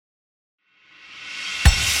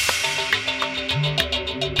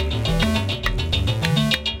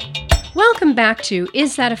Welcome back to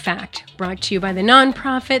Is That a Fact? Brought to you by the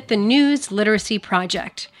nonprofit The News Literacy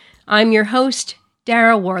Project. I'm your host,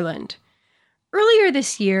 Dara Warland. Earlier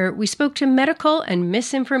this year, we spoke to medical and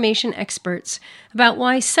misinformation experts about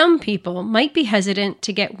why some people might be hesitant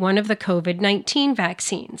to get one of the COVID-19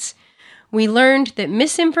 vaccines. We learned that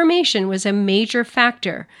misinformation was a major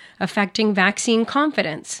factor affecting vaccine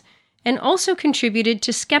confidence and also contributed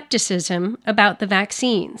to skepticism about the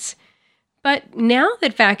vaccines. But now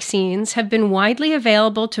that vaccines have been widely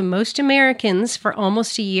available to most Americans for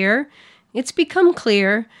almost a year, it's become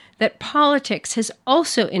clear that politics has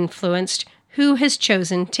also influenced who has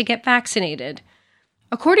chosen to get vaccinated.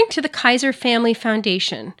 According to the Kaiser Family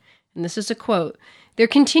Foundation, and this is a quote, there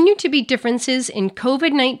continue to be differences in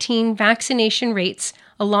COVID-19 vaccination rates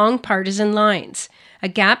along partisan lines, a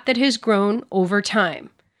gap that has grown over time.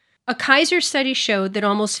 A Kaiser study showed that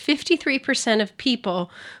almost 53% of people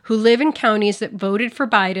who live in counties that voted for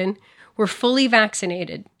Biden were fully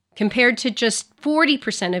vaccinated, compared to just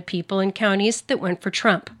 40% of people in counties that went for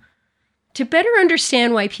Trump. To better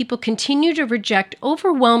understand why people continue to reject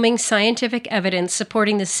overwhelming scientific evidence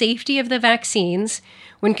supporting the safety of the vaccines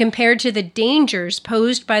when compared to the dangers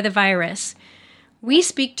posed by the virus, we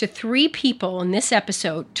speak to 3 people in this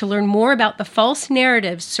episode to learn more about the false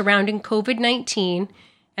narratives surrounding COVID-19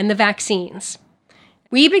 and the vaccines.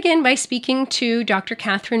 We begin by speaking to Dr.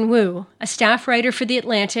 Catherine Wu, a staff writer for The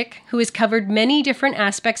Atlantic who has covered many different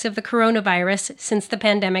aspects of the coronavirus since the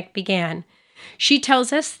pandemic began. She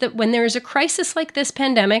tells us that when there is a crisis like this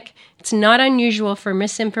pandemic, it's not unusual for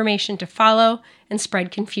misinformation to follow and spread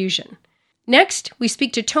confusion. Next, we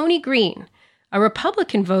speak to Tony Green, a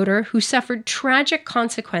Republican voter who suffered tragic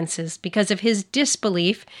consequences because of his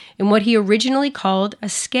disbelief in what he originally called a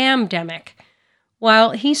scamdemic.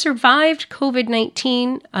 While he survived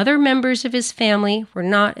COVID-19, other members of his family were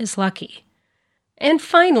not as lucky. And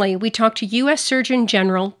finally, we talk to U.S. Surgeon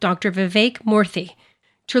General Dr. Vivek Murthy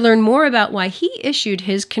to learn more about why he issued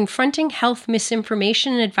his Confronting Health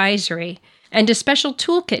Misinformation Advisory and a special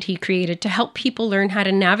toolkit he created to help people learn how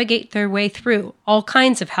to navigate their way through all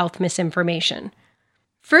kinds of health misinformation.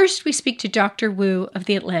 First, we speak to Dr. Wu of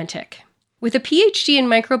The Atlantic. With a PhD in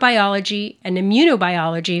microbiology and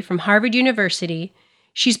immunobiology from Harvard University,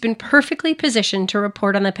 she's been perfectly positioned to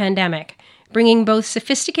report on the pandemic, bringing both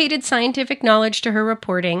sophisticated scientific knowledge to her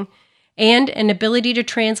reporting and an ability to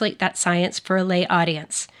translate that science for a lay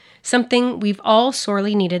audience, something we've all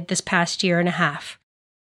sorely needed this past year and a half.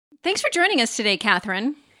 Thanks for joining us today,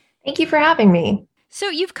 Catherine. Thank you for having me. So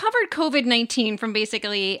you've covered COVID-19 from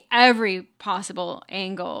basically every possible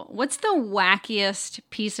angle. What's the wackiest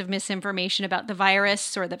piece of misinformation about the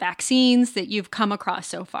virus or the vaccines that you've come across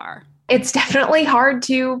so far? It's definitely hard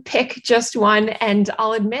to pick just one. And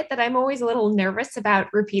I'll admit that I'm always a little nervous about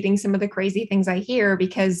repeating some of the crazy things I hear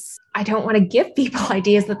because I don't want to give people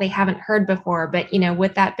ideas that they haven't heard before. But,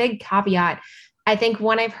 with that big caveat, I think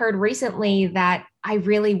one I've heard recently that I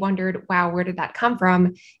really wondered, wow, where did that come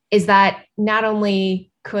from? Is that not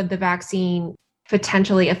only could the vaccine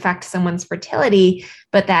potentially affect someone's fertility,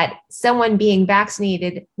 but that someone being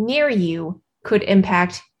vaccinated near you could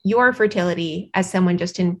impact your fertility as someone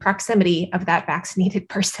just in proximity of that vaccinated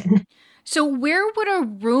person. So where would a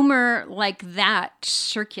rumor like that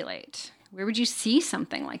circulate? Where would you see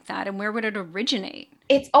something like that, and where would it originate?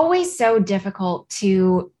 It's always so difficult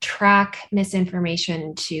to track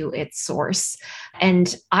misinformation to its source.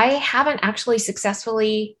 And I haven't actually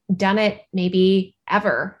successfully done it maybe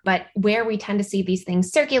ever, but where we tend to see these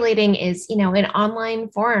things circulating is, in online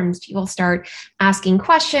forums. People start asking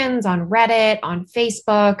questions on Reddit, on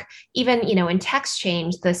Facebook, even, in text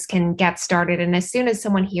change, this can get started. And as soon as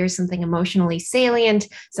someone hears something emotionally salient,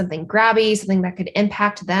 something grabby, something that could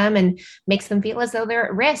impact them and makes them feel as though they're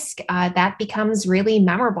at risk, that becomes really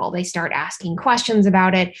memorable. They start asking questions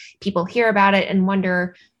about it. People hear about it and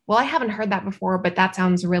wonder, well, I haven't heard that before, but that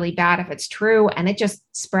sounds really bad if it's true. And it just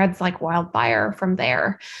spreads like wildfire from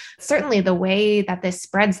there. Certainly the way that this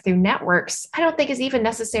spreads through networks, I don't think is even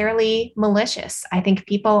necessarily malicious. I think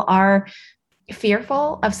people are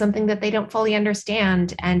fearful of something that they don't fully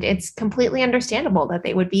understand. And it's completely understandable that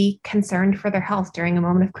they would be concerned for their health during a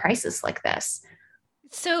moment of crisis like this.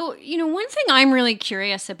 So, one thing I'm really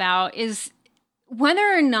curious about is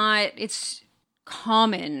whether or not it's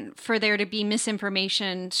common for there to be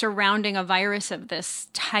misinformation surrounding a virus of this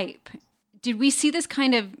type. Did we see this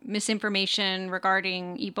kind of misinformation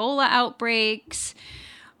regarding Ebola outbreaks,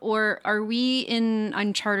 or are we in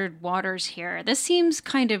uncharted waters here? This seems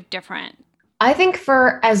kind of different. I think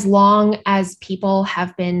for as long as people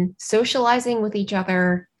have been socializing with each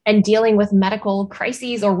other And dealing with medical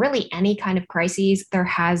crises or really any kind of crises, there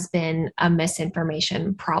has been a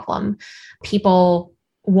misinformation problem. People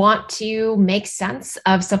want to make sense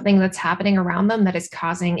of something that's happening around them that is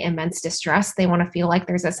causing immense distress. They want to feel like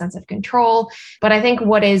there's a sense of control. But I think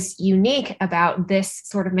what is unique about this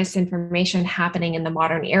sort of misinformation happening in the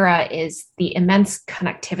modern era is the immense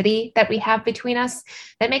connectivity that we have between us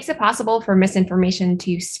that makes it possible for misinformation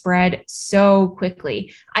to spread so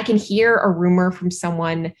quickly. I can hear a rumor from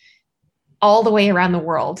someone all the way around the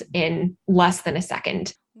world in less than a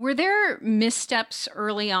second. Were there missteps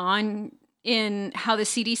early on in how the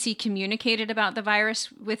CDC communicated about the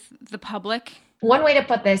virus with the public? One way to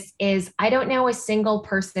put this is I don't know a single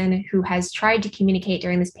person who has tried to communicate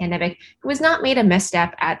during this pandemic who has not made a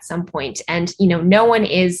misstep at some point. And, no one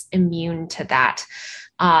is immune to that.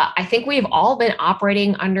 I think we've all been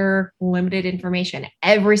operating under limited information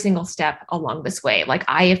every single step along this way. Like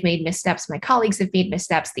I have made missteps, my colleagues have made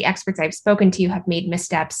missteps, the experts I've spoken to have made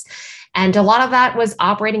missteps. And a lot of that was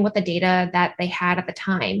operating with the data that they had at the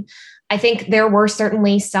time. I think there were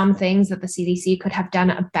certainly some things that the CDC could have done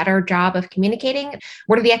a better job of communicating.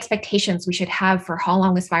 What are the expectations we should have for how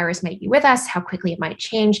long this virus might be with us, how quickly it might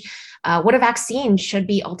change? What a vaccine should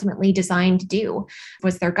be ultimately designed to do?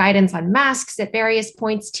 Was there guidance on masks at various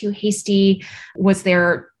points too hasty? Was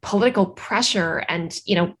there political pressure? And,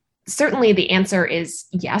 certainly the answer is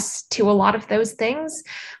yes to a lot of those things.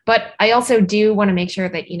 But I also do want to make sure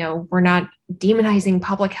that, we're not demonizing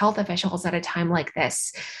public health officials at a time like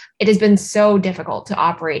this. It has been so difficult to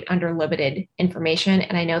operate under limited information.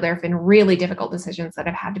 And I know there have been really difficult decisions that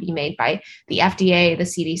have had to be made by the FDA, the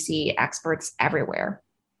CDC, experts everywhere.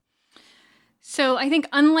 So I think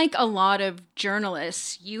unlike a lot of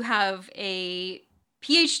journalists, you have a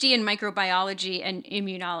PhD in microbiology and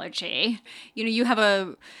immunology. You have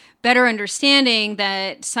a better understanding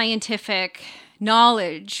that scientific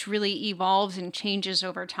knowledge really evolves and changes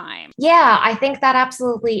over time. Yeah, I think that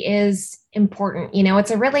absolutely is important.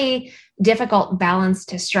 It's a really difficult balance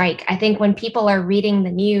to strike. I think when people are reading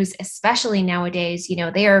the news, especially nowadays,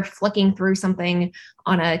 they are flicking through something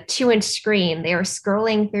on a 2-inch screen. They are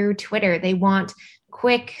scrolling through Twitter. They want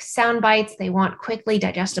quick sound bites. They want quickly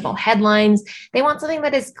digestible headlines. They want something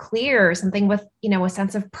that is clear, something with, a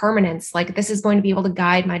sense of permanence. Like this is going to be able to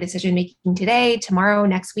guide my decision making today, tomorrow,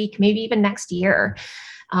 next week, maybe even next year.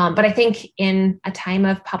 But I think in a time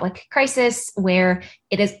of public crisis where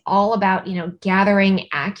it is all about, gathering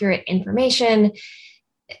accurate information,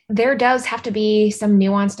 there does have to be some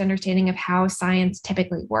nuanced understanding of how science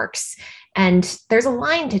typically works. And there's a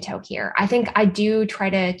line to toe here. I think I do try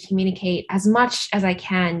to communicate as much as I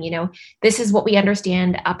can. This is what we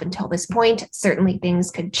understand up until this point. Certainly things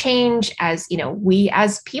could change as, we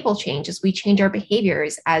as people change, as we change our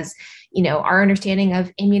behaviors, as, our understanding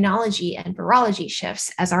of immunology and virology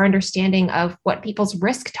shifts, as our understanding of what people's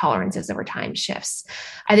risk tolerances over time shifts.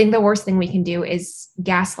 I think the worst thing we can do is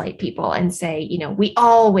gaslight people and say, we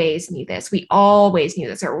always knew this. We always knew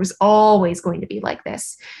this, or it was always going to be like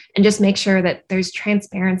this. And just make sure that there's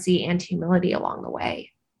transparency and humility along the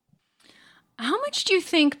way. How much do you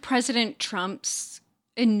think President Trump's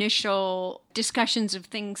initial discussions of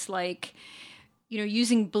things like,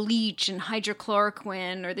 using bleach and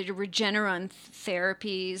hydrochloroquine or the Regeneron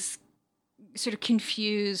therapies sort of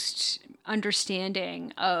confused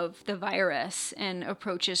understanding of the virus and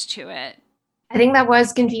approaches to it? I think that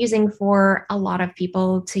was confusing for a lot of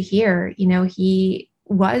people to hear. He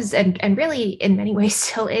was and really in many ways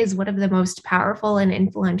still is one of the most powerful and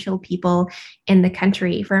influential people in the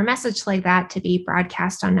country. For a message like that to be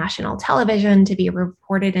broadcast on national television, to be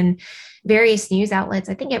reported in various news outlets,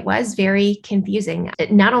 I think it was very confusing.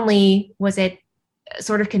 Not only was it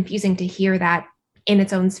sort of confusing to hear that in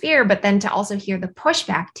its own sphere, but then to also hear the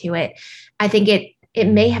pushback to it, I think it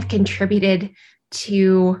may have contributed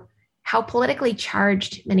to how politically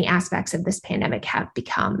charged many aspects of this pandemic have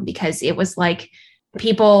become, because it was like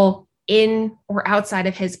people in or outside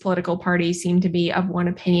of his political party seemed to be of one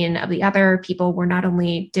opinion of the other. People were not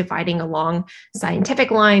only dividing along scientific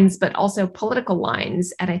lines, but also political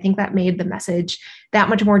lines. And I think that made the message that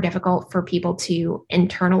much more difficult for people to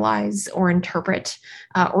internalize or interpret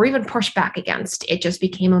or even push back against. It just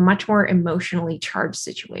became a much more emotionally charged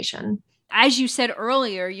situation. As you said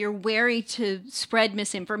earlier, you're wary to spread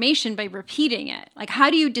misinformation by repeating it. Like, how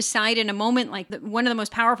do you decide in a moment like one of the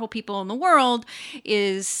most powerful people in the world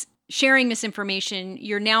is sharing misinformation,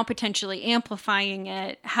 you're now potentially amplifying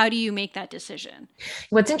it. How do you make that decision?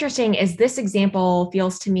 What's interesting is this example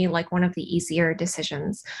feels to me like one of the easier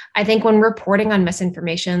decisions. I think when reporting on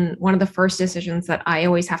misinformation, one of the first decisions that I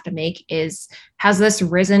always have to make is, has this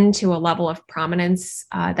risen to a level of prominence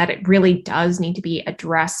that it really does need to be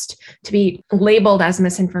addressed, to be labeled as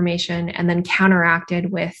misinformation and then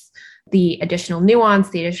counteracted with the additional nuance,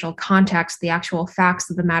 the additional context, the actual facts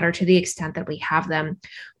of the matter to the extent that we have them?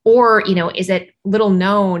 Or, is it little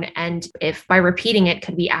known? And if by repeating it,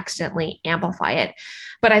 could we accidentally amplify it?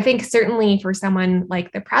 But I think certainly for someone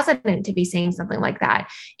like the president to be saying something like that,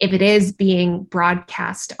 if it is being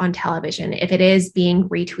broadcast on television, if it is being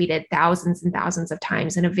retweeted thousands and thousands of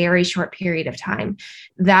times in a very short period of time,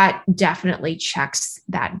 that definitely checks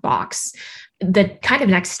that box. The kind of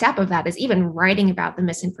next step of that is even writing about the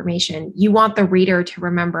misinformation. You want the reader to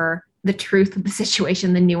remember the truth of the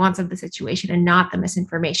situation, the nuance of the situation, and not the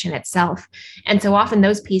misinformation itself. And so often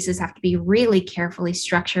those pieces have to be really carefully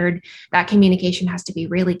structured. That communication has to be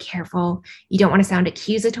really careful. You don't want to sound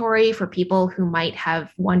accusatory for people who might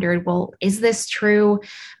have wondered, well, is this true?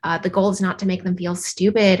 The goal is not to make them feel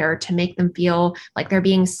stupid or to make them feel like they're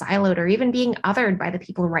being siloed or even being othered by the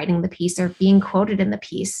people writing the piece or being quoted in the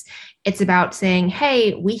piece. It's about saying,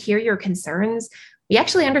 hey, we hear your concerns. We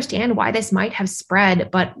actually understand why this might have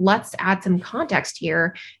spread, but let's add some context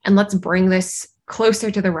here and let's bring this closer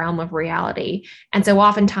to the realm of reality. And so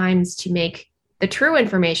oftentimes to make the true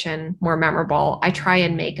information more memorable, I try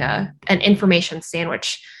and make an information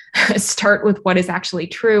sandwich. Start with what is actually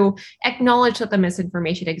true, acknowledge that the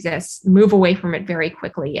misinformation exists, move away from it very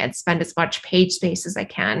quickly, and spend as much page space as I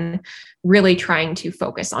can, really trying to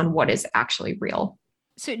focus on what is actually real.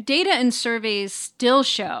 So data and surveys still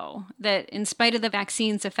show that in spite of the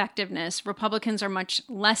vaccine's effectiveness, Republicans are much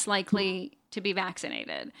less likely to be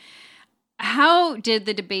vaccinated. How did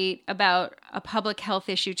the debate about a public health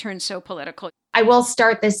issue turn so political? I will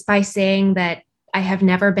start this by saying that I have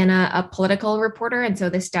never been a political reporter. And so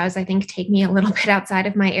this does, I think, take me a little bit outside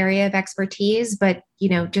of my area of expertise. But,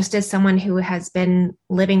 just as someone who has been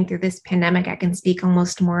living through this pandemic, I can speak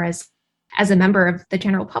almost more as a member of the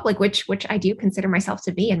general public, which I do consider myself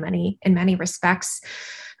to be in many respects.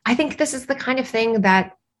 I think this is the kind of thing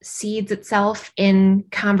that seeds itself in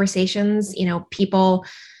conversations. People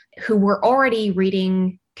who were already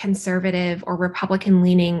reading conservative or Republican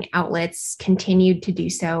leaning outlets continued to do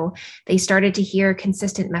so. They started to hear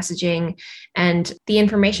consistent messaging, and the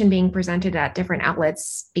information being presented at different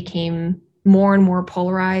outlets became more and more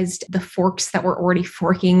polarized. The forks that were already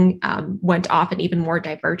forking went off in even more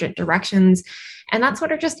divergent directions. And that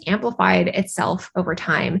sort of just amplified itself over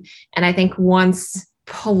time. And I think once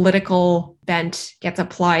political bent gets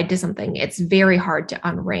applied to something, it's very hard to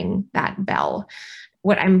unring that bell.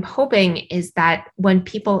 What I'm hoping is that when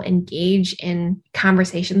people engage in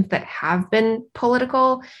conversations that have been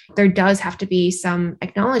political, there does have to be some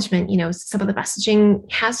acknowledgement, some of the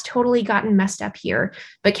messaging has totally gotten messed up here,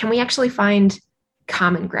 but can we actually find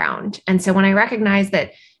common ground? And so when I recognize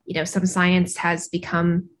that, some science has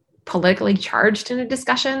become politically charged in a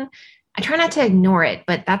discussion, I try not to ignore it,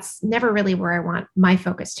 but that's never really where I want my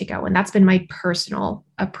focus to go. And that's been my personal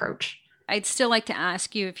approach. I'd still like to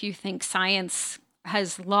ask you if you think science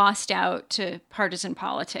has lost out to partisan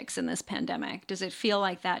politics in this pandemic. Does it feel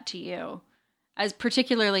like that to you,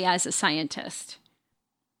 particularly as a scientist?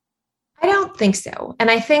 I don't think so.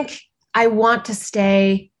 And I think I want to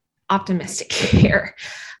stay optimistic here.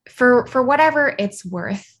 For whatever it's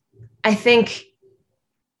worth, I think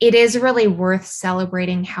it is really worth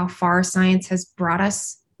celebrating how far science has brought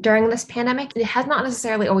us during this pandemic. It has not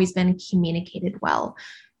necessarily always been communicated well.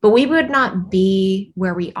 But we would not be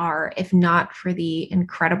where we are if not for the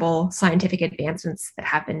incredible scientific advancements that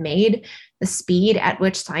have been made, the speed at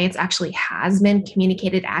which science actually has been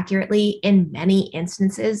communicated accurately in many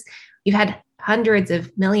instances. You've had hundreds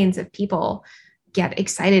of millions of people get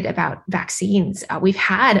excited about vaccines. We've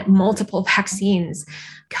had multiple vaccines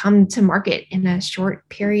come to market in a short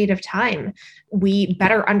period of time. We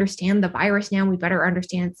better understand the virus now. We better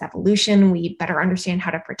understand its evolution. We better understand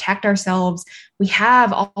how to protect ourselves. We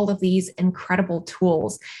have all of these incredible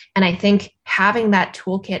tools. And I think having that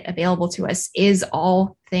toolkit available to us is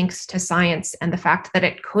all thanks to science and the fact that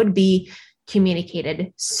it could be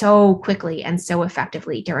communicated so quickly and so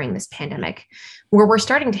effectively during this pandemic. Where we're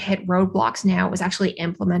starting to hit roadblocks now is actually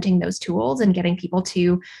implementing those tools and getting people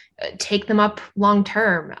to take them up long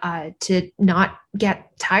term, to not get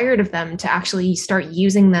tired of them, to actually start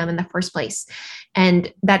using them in the first place.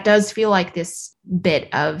 And that does feel like this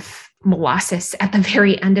bit of molasses at the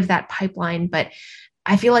very end of that pipeline. But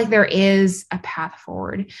I feel like there is a path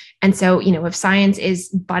forward. And so, if science is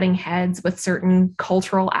butting heads with certain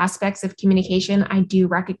cultural aspects of communication, I do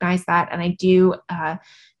recognize that. And I do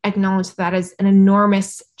acknowledge that as an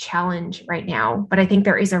enormous challenge right now. But I think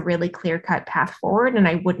there is a really clear-cut path forward. And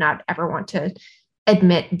I would not ever want to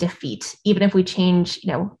admit defeat, even if we change,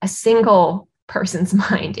 a single person's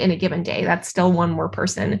mind in a given day. That's still one more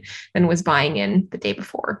person than was buying in the day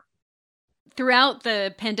before. Throughout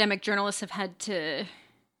the pandemic, journalists have had to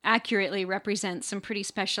accurately represent some pretty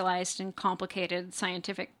specialized and complicated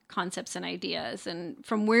scientific concepts and ideas. And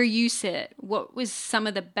from where you sit, what was some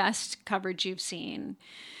of the best coverage you've seen?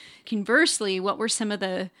 Conversely, what were some of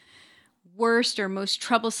the worst or most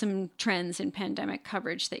troublesome trends in pandemic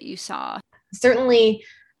coverage that you saw? Certainly,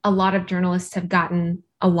 a lot of journalists have gotten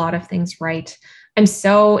a lot of things right. I'm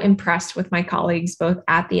so impressed with my colleagues, both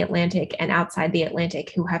at the Atlantic and outside the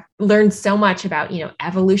Atlantic, who have learned so much about,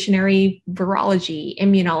 evolutionary virology,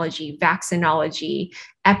 immunology, vaccinology,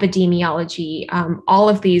 epidemiology, all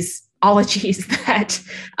of these ologies that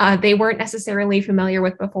they weren't necessarily familiar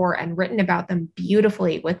with before, and written about them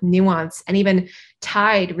beautifully with nuance, and even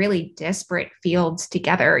tied really disparate fields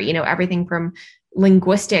together, everything from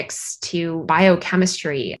linguistics to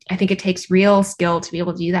biochemistry. I think it takes real skill to be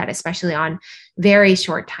able to do that, especially on very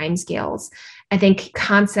short timescales. I think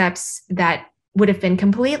concepts that would have been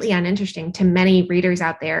completely uninteresting to many readers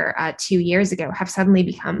out there 2 years ago have suddenly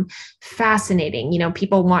become fascinating.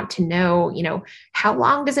 People want to know, how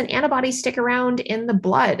long does an antibody stick around in the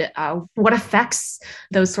blood? What affects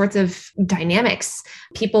those sorts of dynamics?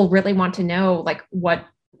 People really want to know, what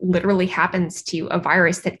literally happens to a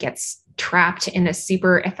virus that gets trapped in a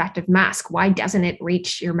super effective mask. Why doesn't it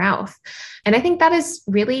reach your mouth? And I think that is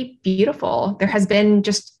really beautiful. There has been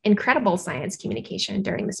just incredible science communication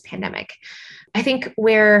during this pandemic. I think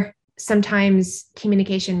where sometimes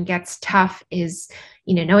communication gets tough is,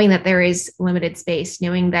 knowing that there is limited space,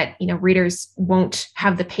 knowing that, readers won't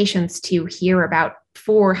have the patience to hear about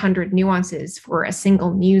 400 nuances for a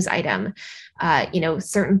single news item.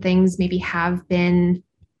 Certain things maybe have been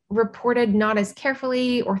reported not as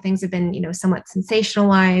carefully, or things have been, somewhat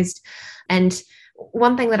sensationalized. And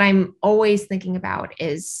one thing that I'm always thinking about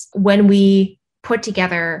is when we put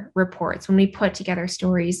together reports, when we put together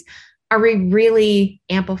stories, are we really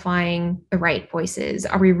amplifying the right voices?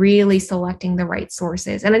 Are we really selecting the right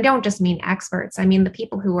sources? And I don't just mean experts. I mean the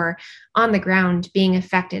people who are on the ground being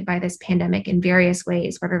affected by this pandemic in various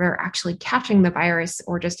ways, whether they're actually catching the virus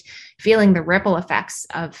or just feeling the ripple effects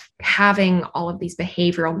of having all of these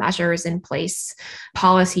behavioral measures in place,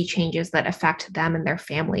 policy changes that affect them and their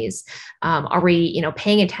families. Are we,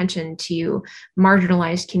 paying attention to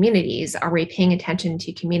marginalized communities? Are we paying attention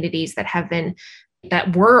to communities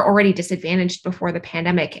that were already disadvantaged before the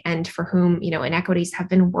pandemic, and for whom, inequities have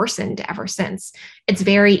been worsened ever since? It's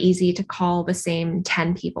very easy to call the same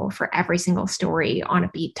 10 people for every single story on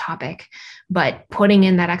a beat topic, but putting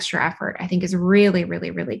in that extra effort, I think, is really,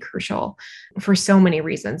 really, really crucial for so many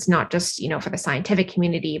reasons, not just, for the scientific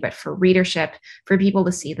community, but for readership, for people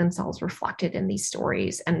to see themselves reflected in these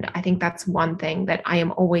stories. And I think that's one thing that I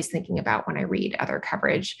am always thinking about when I read other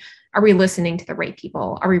coverage. Are we listening to the right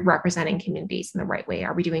people? Are we representing communities in the right way?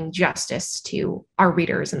 Are we doing justice to our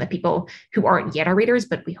readers and the people who aren't yet our readers,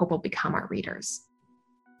 but we hope will become our readers?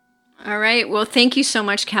 All right. Well, thank you so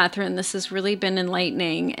much, Catherine. This has really been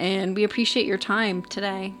enlightening, and we appreciate your time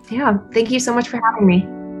today. Yeah. Thank you so much for having me.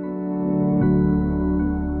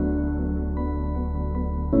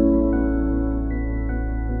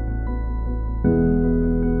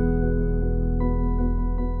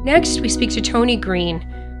 Next, we speak to Tony Green,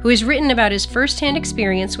 who has written about his firsthand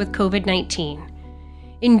experience with COVID-19.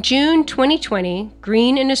 In June 2020,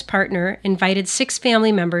 Green and his partner invited 6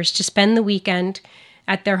 family members to spend the weekend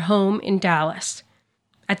at their home in Dallas.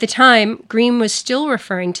 At the time, Green was still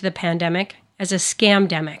referring to the pandemic as a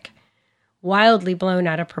scamdemic, wildly blown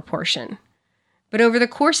out of proportion. But over the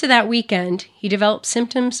course of that weekend, he developed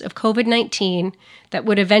symptoms of COVID-19 that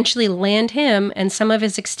would eventually land him and some of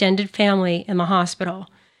his extended family in the hospital.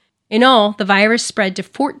 In all, the virus spread to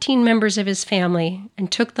 14 members of his family and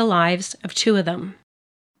took the lives of 2 of them.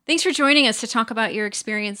 Thanks for joining us to talk about your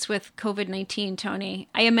experience with COVID-19, Tony.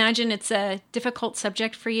 I imagine it's a difficult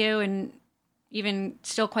subject for you, and even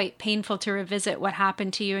still quite painful to revisit what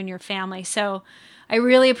happened to you and your family. So I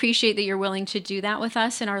really appreciate that you're willing to do that with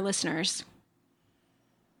us and our listeners.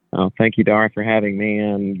 Oh, thank you, Dara, for having me.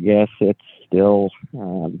 And yes, it's still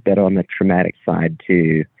a bit on the traumatic side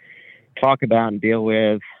to talk about and deal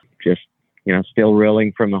with. Just, still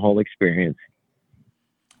reeling from the whole experience.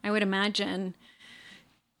 I would imagine.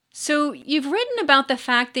 So you've written about the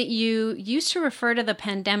fact that you used to refer to the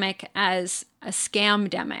pandemic as a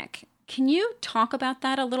scamdemic. Can you talk about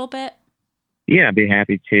that a little bit? Yeah, I'd be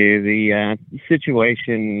happy to. The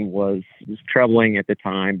situation was troubling at the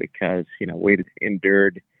time because, we'd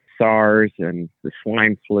endured SARS and the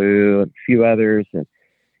swine flu and a few others. And,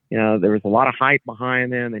 there was a lot of hype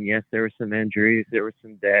behind them. And yes, there were some injuries, there were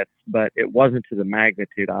some deaths, but it wasn't to the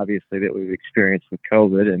magnitude, obviously, that we've experienced with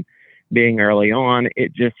COVID. And being early on,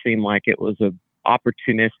 it just seemed like it was an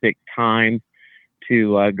opportunistic time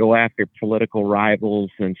to go after political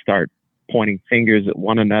rivals and start pointing fingers at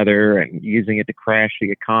one another and using it to crash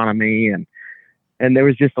the economy. And there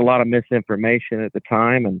was just a lot of misinformation at the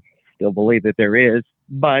time, and still believe that there is.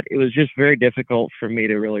 But it was just very difficult for me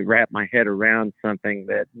to really wrap my head around something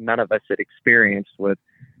that none of us had experienced, with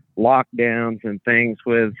lockdowns and things,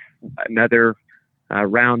 with another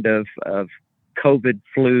round of COVID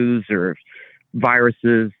flus or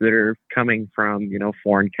viruses that are coming from,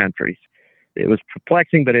 foreign countries. It was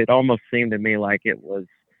perplexing, but it almost seemed to me like it was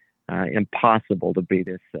impossible to be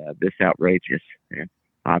this outrageous. And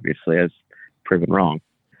obviously, as proven wrong.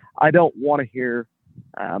 I don't want to hear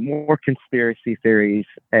more conspiracy theories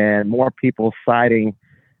and more people citing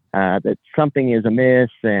that something is amiss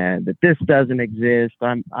and that this doesn't exist.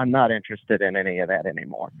 I'm not interested in any of that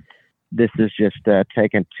anymore. This has just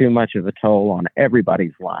taken too much of a toll on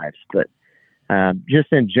everybody's lives. But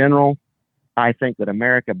just in general, I think that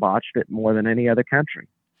America botched it more than any other country.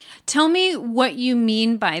 Tell me what you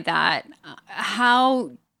mean by that.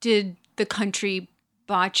 How did the country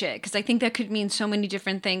botch it? Because I think that could mean so many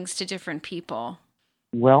different things to different people.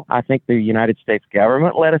 Well, I think the United States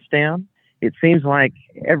government let us down. It seems like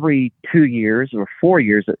every 2 years, or 4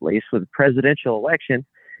 years at least, with a presidential election,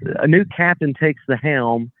 a new captain takes the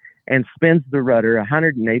helm and spins the rudder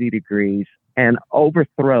 180 degrees and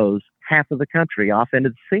overthrows half of the country off into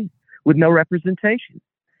the sea with no representation.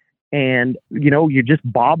 And, you're just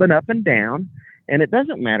bobbing up and down. And it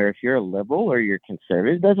doesn't matter if you're a liberal or you're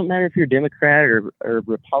conservative. It doesn't matter if you're Democrat or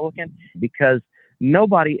Republican, because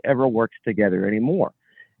nobody ever works together anymore.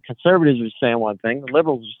 Conservatives are saying one thing, the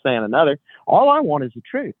liberals are saying another. All I want is the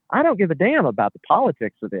truth. I don't give a damn about the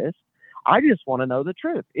politics of this. I just want to know the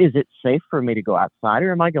truth. Is it safe for me to go outside,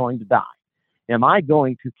 or am I going to die? Am I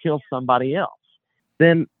going to kill somebody else?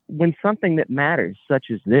 Then when something that matters, such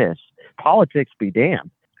as this, politics be damned,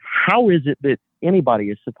 how is it that anybody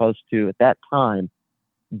is supposed to, at that time,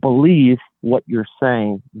 believe what you're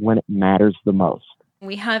saying when it matters the most?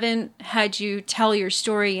 We haven't had you tell your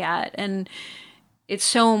story yet, and it's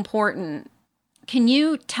so important. Can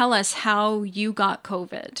you tell us how you got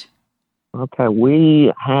COVID? Okay,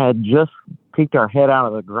 we had just peeked our head out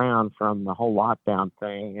of the ground from the whole lockdown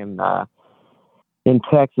thing in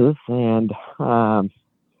Texas, and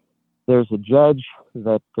there's a judge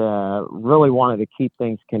that really wanted to keep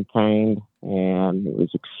things contained, and was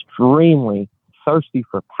extremely thirsty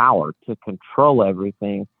for power to control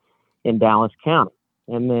everything in Dallas County.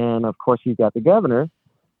 And then, of course, you've got the governor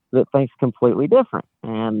that thinks completely different.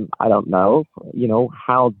 And I don't know,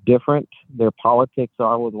 how different their politics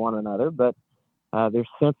are with one another, but their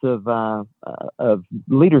sense of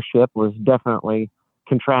leadership was definitely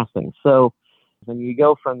contrasting. So when you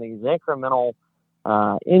go from these incremental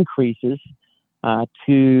increases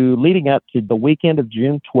to leading up to the weekend of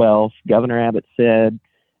June 12th, Governor Abbott said,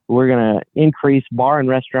 we're going to increase bar and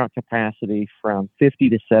restaurant capacity from 50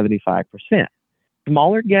 to 75%.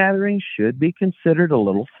 Smaller gatherings should be considered a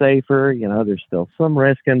little safer. There's still some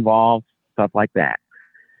risk involved, stuff like that.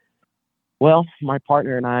 Well, my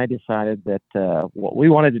partner and I decided that what we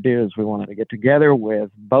wanted to do is we wanted to get together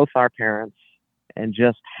with both our parents and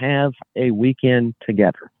just have a weekend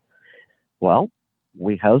together. Well,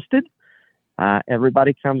 we hosted.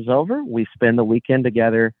 Everybody comes over. We spend the weekend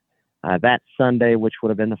together. That Sunday, which would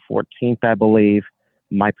have been the 14th, I believe,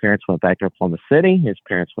 my parents went back to Oklahoma City. His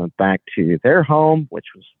parents went back to their home, which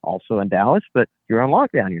was also in Dallas, but you're on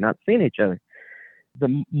lockdown. You're not seeing each other.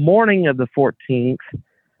 The morning of the 14th,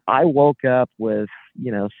 I woke up with,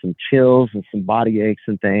 some chills and some body aches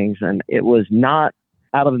and things, and it was not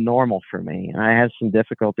out of the normal for me. I had some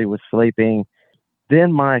difficulty with sleeping.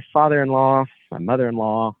 Then my father-in-law, my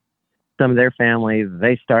mother-in-law, some of their family,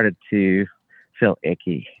 they started to feel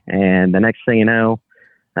icky. And the next thing you know,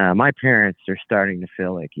 my parents are starting to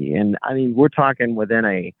feel icky. And I mean, we're talking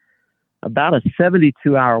within about a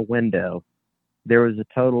 72-hour window, there was a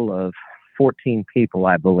total of 14 people,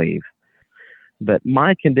 I believe. But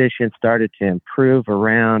my condition started to improve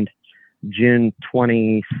around June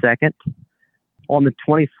 22nd. On the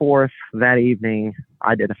 24th, that evening,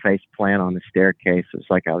 I did a face plant on the staircase. It was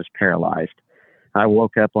like I was paralyzed. I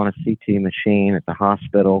woke up on a CT machine at the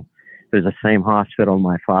hospital. It was the same hospital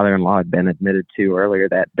my father-in-law had been admitted to earlier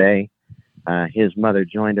that day. His mother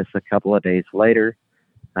joined us a couple of days later.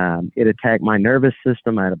 It attacked my nervous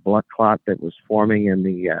system. I had a blood clot that was forming in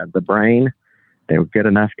the brain. They were good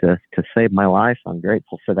enough to save my life. I'm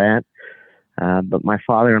grateful for that. But my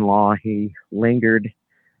father-in-law, he lingered,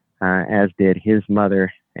 as did his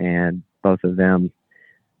mother, and both of them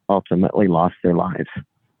ultimately lost their lives.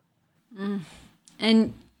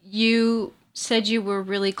 And you said you were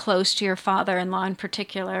really close to your father-in-law in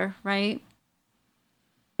particular, right?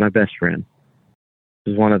 My best friend.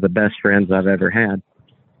 He was one of the best friends I've ever had.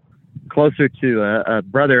 Closer to a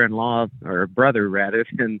brother-in-law, or a brother rather,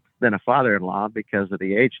 than a father-in-law because of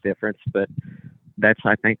the age difference. But that's,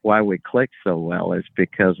 I think, why we clicked so well, is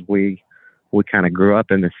because we kind of grew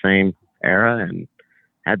up in the same era and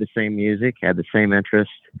had the same music, had the same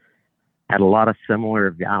interests, had a lot of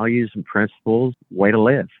similar values and principles, way to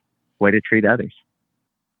live, way to treat others.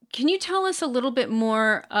 Can you tell us a little bit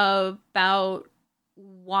more about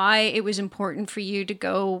why it was important for you to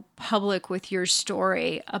go public with your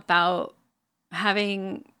story about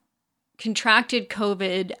having contracted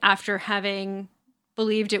COVID after having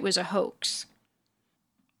believed it was a hoax?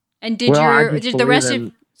 And did the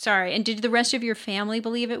rest of your family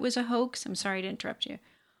believe it was a hoax? I'm sorry to interrupt you.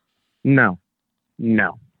 No.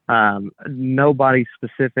 Nobody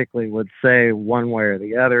specifically would say one way or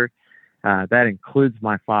the other. That includes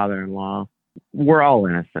my father-in-law. We're all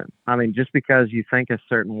innocent. I mean, just because you think a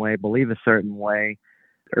certain way, believe a certain way,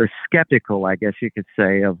 or skeptical, I guess you could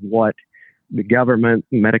say, of what the government,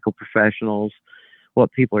 medical professionals,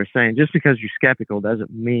 what people are saying, just because you're skeptical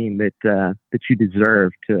doesn't mean that you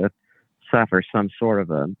deserve to suffer some sort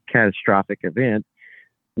of a catastrophic event.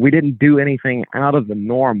 We didn't do anything out of the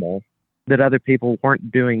normal that other people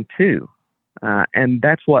weren't doing too. And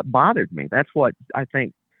that's what bothered me. That's what I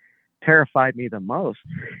think terrified me the most.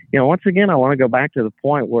 Once again, I want to go back to the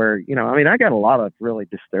point where, I got a lot of really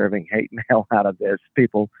disturbing hate mail out of this.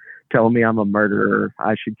 People telling me I'm a murderer.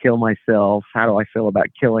 I should kill myself. How do I feel about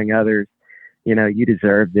killing others? You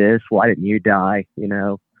deserve this. Why didn't you die?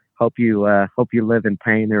 Hope you live in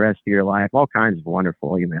pain the rest of your life. All kinds of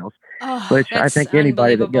wonderful emails, which I think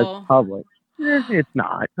anybody that goes public, it's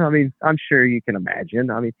not. I mean, I'm sure you can imagine.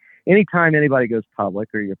 I mean, anytime anybody goes public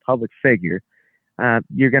or you're a public figure,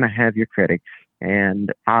 you're going to have your critics.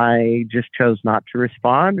 And I just chose not to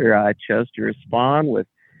respond, or I chose to respond with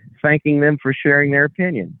thanking them for sharing their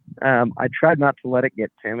opinion. I tried not to let it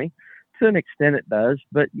get to me. To an extent it does,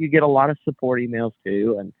 but you get a lot of support emails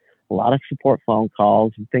too, and a lot of support phone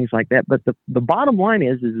calls and things like that. But the bottom line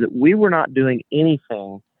is that we were not doing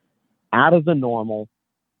anything out of the normal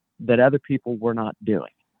that other people were not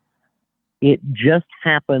doing. It just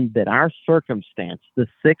happened that our circumstance, the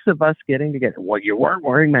six of us getting together, you weren't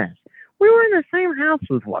wearing masks. We were in the same house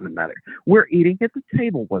with one another. We're eating at the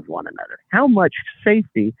table with one another. How much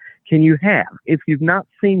safety can you have if you've not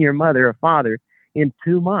seen your mother or father in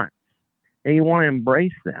 2 months and you want to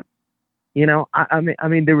embrace them? I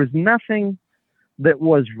mean, there was nothing that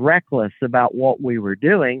was reckless about what we were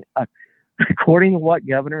doing, according to what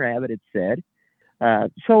Governor Abbott had said.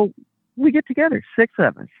 So we get together, 6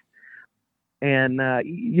 of us. And,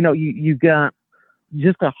 you've got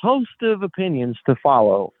just a host of opinions to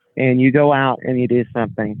follow, and you go out and you do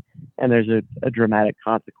something, and there's a dramatic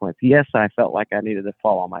consequence. Yes, I felt like I needed to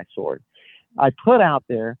fall on my sword. I put out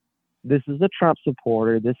there, this is a Trump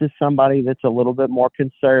supporter. This is somebody that's a little bit more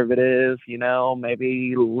conservative,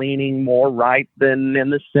 maybe leaning more right than in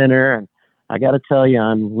the center. And I got to tell you,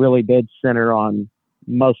 I'm really dead center on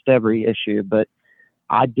most every issue, but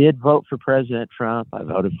I did vote for President Trump. I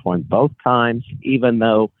voted for him both times, even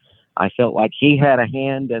though I felt like he had a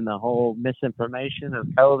hand in the whole misinformation of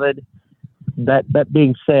COVID. That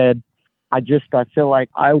being said, I feel like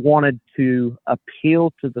I wanted to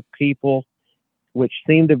appeal to the people which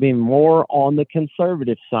seemed to be more on the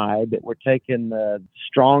conservative side, that were taking the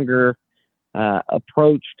stronger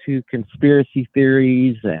approach to conspiracy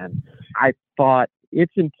theories. And I thought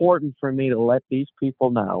it's important for me to let these people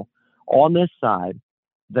know on this side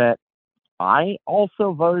that I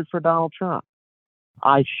also voted for Donald Trump.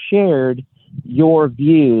 I shared your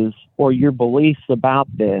views or your beliefs about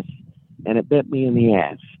this, and it bit me in the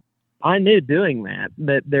ass. I knew doing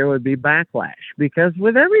that there would be backlash, because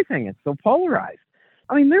with everything, it's so polarized.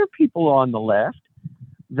 I mean, there are people on the left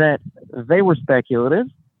that they were speculative.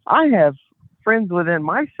 I have friends within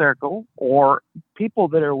my circle or people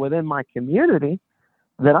that are within my community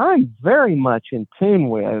that I'm very much in tune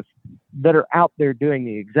with, that are out there doing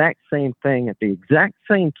the exact same thing at the exact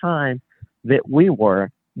same time that we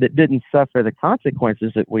were, that didn't suffer the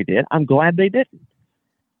consequences that we did. I'm glad they didn't.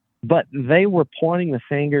 But they were pointing the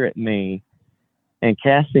finger at me and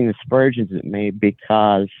casting aspersions at me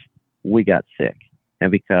because we got sick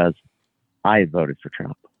and because I voted for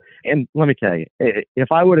Trump. And let me tell you,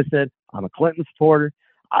 if I would have said, I'm a Clinton supporter,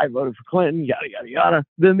 I voted for Clinton, yada, yada, yada,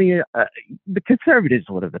 then the conservatives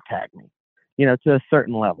would have attacked me, to a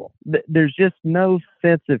certain level. There's just no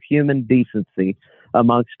sense of human decency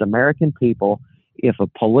amongst American people if a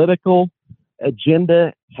political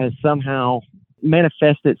agenda has somehow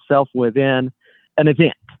manifested itself within an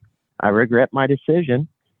event. I regret my decision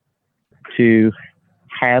to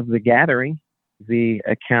have the gathering, the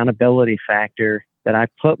accountability factor that I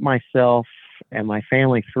put myself and my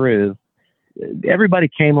family through. Everybody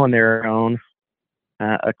came on their own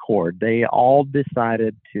accord. They all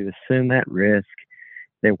decided to assume that risk.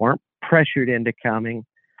 They weren't pressured into coming,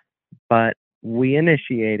 but we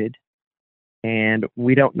initiated, and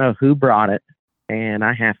we don't know who brought it. And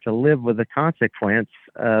I have to live with the consequence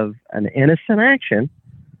of an innocent action.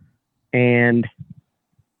 And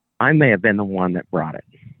I may have been the one that brought it.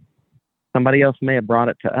 Somebody else may have brought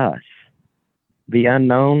it to us. The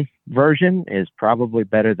unknown version is probably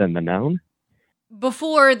better than the known.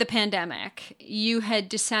 Before the pandemic, you had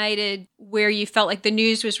decided where you felt like the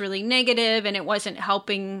news was really negative and it wasn't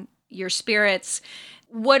helping your spirits.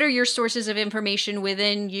 What are your sources of information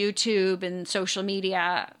within YouTube and social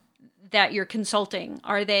media that you're consulting?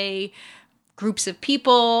 Are they groups of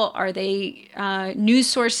people? Are they news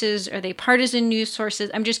sources? Are they partisan news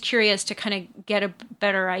sources? I'm just curious to kind of get a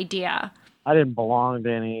better idea. I didn't belong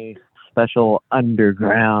to any special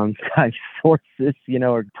underground type sources,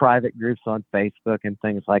 or private groups on Facebook and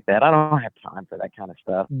things like that. I don't have time for that kind of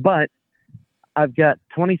stuff. But I've got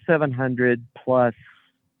 2,700 plus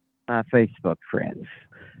Facebook friends.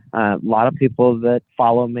 A lot of people that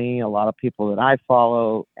follow me, a lot of people that I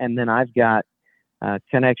follow, and then I've got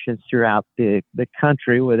connections throughout the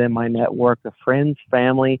country within my network of friends,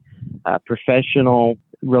 family, professional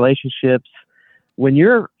relationships. When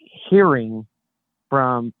you're hearing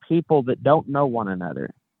from people that don't know one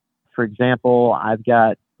another, for example, I've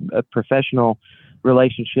got professional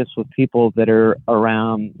relationships with people that are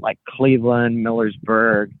around like Cleveland,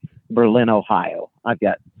 Millersburg, Berlin, Ohio. I've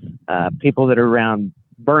got people that are around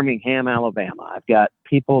Birmingham, Alabama. I've got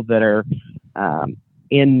people that are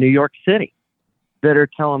in New York City that are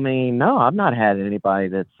telling me, no, I've not had anybody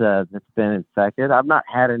that's been infected. I've not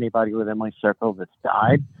had anybody within my circle that's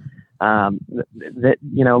died.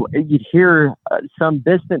 You'd hear some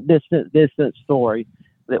distant story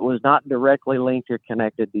that was not directly linked or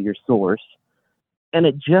connected to your source, and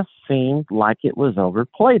it just seemed like it was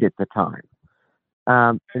overplayed at the time.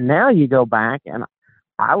 And now you go back, and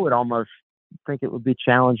I would almost think it would be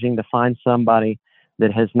challenging to find somebody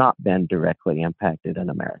that has not been directly impacted in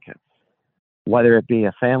America, whether it be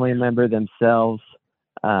a family member themselves,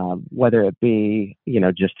 whether it be,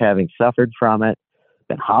 just having suffered from it,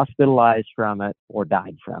 been hospitalized from it, or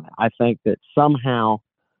died from it. I think that somehow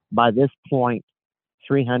by this point,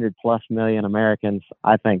 300 plus million Americans,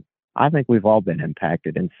 I think we've all been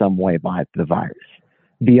impacted in some way by the virus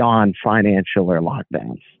beyond financial or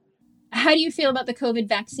lockdowns. How do you feel about the COVID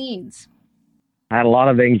vaccines? I had a lot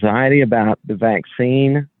of anxiety about the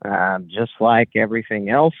vaccine, just like everything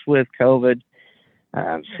else with COVID.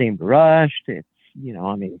 Seemed rushed. It's,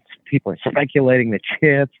 people are speculating the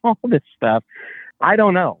chips, all this stuff. I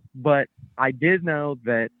don't know, but I did know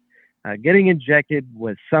that getting injected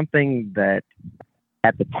was something that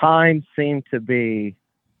at the time seemed to be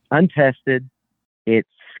untested. It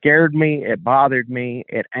scared me. It bothered me.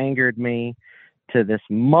 It angered me to this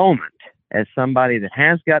moment as somebody that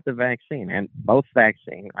has got the vaccine, and both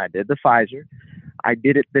vaccine. I did the Pfizer. I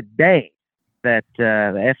did it the day that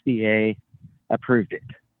the FDA approved it.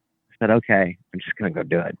 I said, okay, I'm just going to go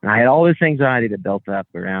do it. And I had all this anxiety that built up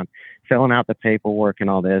around filling out the paperwork and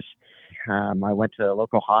all this. I went to a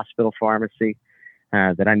local hospital pharmacy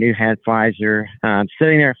that I knew had Pfizer. I'm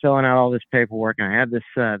sitting there filling out all this paperwork, and I had this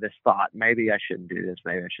thought, maybe I shouldn't do this,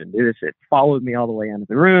 maybe I shouldn't do this. It followed me all the way into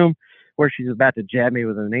the room where she's about to jab me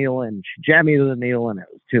with a needle, and she jabbed me with a needle, and it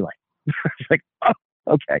was too late. It's like, oh,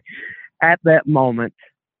 okay. At that moment,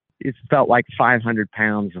 it felt like 500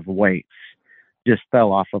 pounds of weight just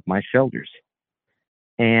fell off of my shoulders.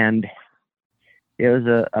 And it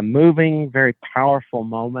was a moving, very powerful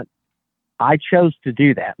moment. I chose to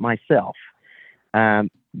do that myself.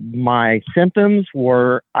 My symptoms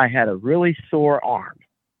were I had a really sore arm,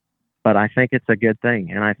 but I think it's a good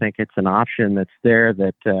thing. And I think it's an option that's there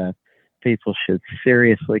that people should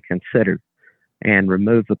seriously consider and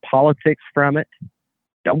remove the politics from it.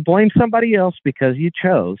 Don't blame somebody else because you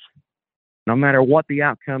chose, no matter what the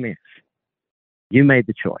outcome is. You made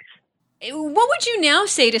the choice. What would you now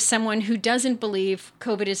say to someone who doesn't believe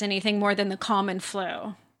COVID is anything more than the common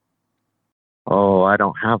flu? Oh, I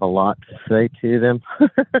don't have a lot to say to them.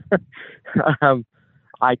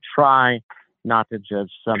 I try not to judge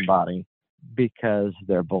somebody because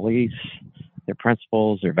their beliefs, their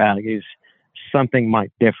principles, their values, something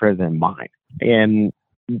might differ than mine. In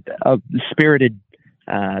a spirited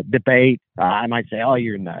debate, I might say, "Oh,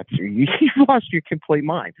 you're nuts," or "You've lost your complete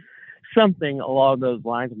mind." Something along those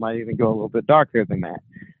lines. Might even go a little bit darker than that.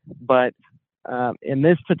 But in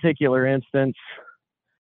this particular instance,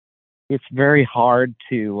 it's very hard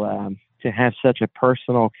to have such a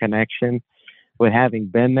personal connection with having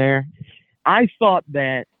been there. I thought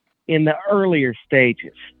that in the earlier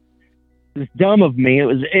stages, it was dumb of me, it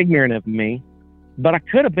was ignorant of me, but I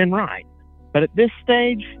could have been right. But at this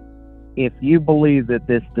stage, if you believe that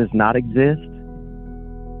this does not exist,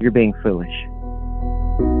 you're being foolish.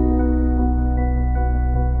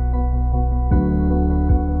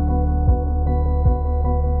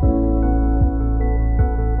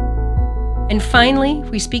 And finally,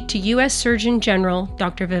 we speak to U.S. Surgeon General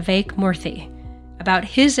Dr. Vivek Murthy about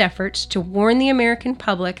his efforts to warn the American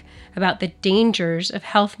public about the dangers of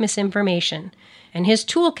health misinformation and his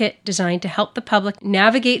toolkit designed to help the public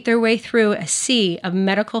navigate their way through a sea of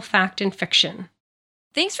medical fact and fiction.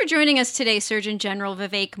 Thanks for joining us today, Surgeon General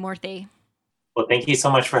Vivek Murthy. Well, thank you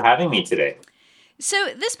so much for having me today. So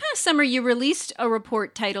this past summer, you released a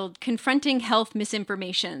report titled Confronting Health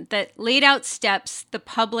Misinformation that laid out steps the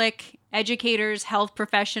public, educators, health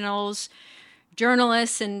professionals,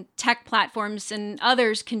 journalists, and tech platforms and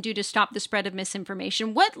others can do to stop the spread of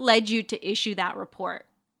misinformation. What led you to issue that report?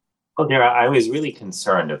 Well, Dara, I was really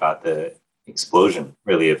concerned about the explosion,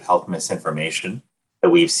 really, of health misinformation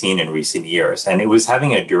that we've seen in recent years. And it was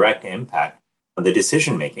having a direct impact on the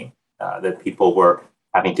decision-making that people were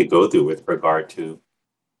having to go through with regard to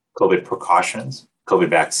COVID precautions, COVID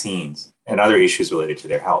vaccines, and other issues related to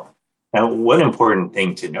their health. Now, one important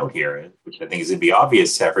thing to note here, which I think is going to be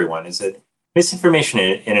obvious to everyone, is that misinformation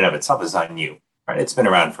in and of itself is not new, right? It's been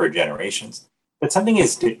around for generations. But something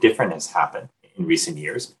different has happened in recent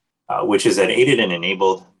years, which is that aided and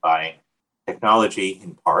enabled by technology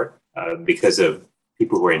in part because of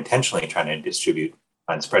people who are intentionally trying to distribute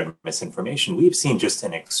and spread misinformation. We've seen just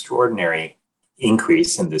an extraordinary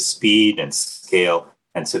increase in the speed and scale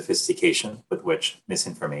and sophistication with which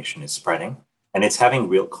misinformation is spreading. And it's having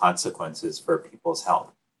real consequences for people's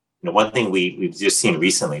health. One thing we've just seen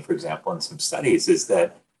recently, for example, in some studies, is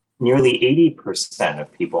that nearly 80%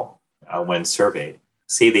 of people, when surveyed,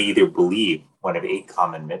 say they either believe one of 8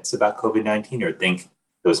 common myths about COVID-19 or think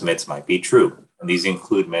those myths might be true. And these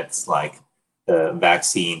include myths like the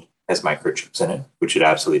vaccine has microchips in it, which it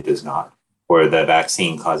absolutely does not, or the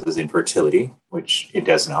vaccine causes infertility, which it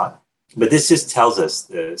does not. But this just tells us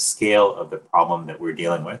the scale of the problem that we're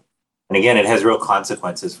dealing with. And again, it has real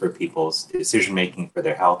consequences for people's decision-making, for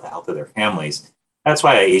their health, the health of their families. That's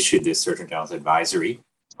why I issued this Surgeon General's advisory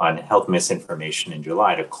on health misinformation in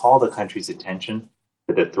July to call the country's attention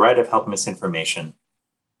to the threat of health misinformation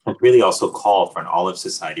and really also call for an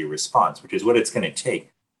all-of-society response, which is what it's going to take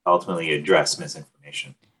to ultimately address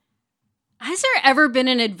misinformation. Has there ever been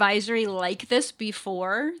an advisory like this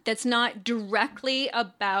before that's not directly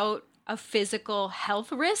about a physical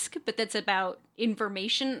health risk, but that's about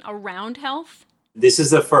information around health? This is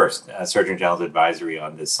the first Surgeon General's advisory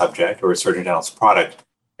on this subject, or a Surgeon General's product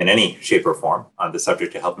in any shape or form on the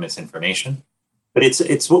subject of health misinformation. But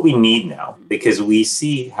it's what we need now, because we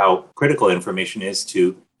see how critical information is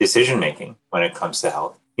to decision-making when it comes to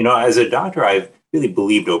health. As a doctor, I've really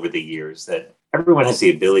believed over the years that everyone has the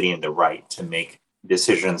ability and the right to make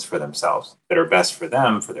decisions for themselves that are best for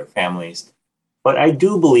them, for their families. But I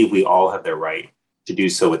do believe we all have the right to do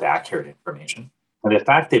so with accurate information. And the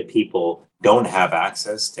fact that people don't have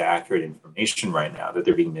access to accurate information right now, that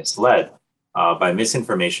they're being misled by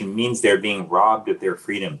misinformation, means they're being robbed of their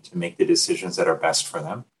freedom to make the decisions that are best for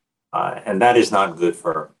them. And that is not good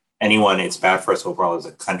for anyone. It's bad for us overall as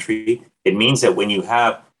a country. It means that when you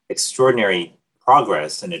have extraordinary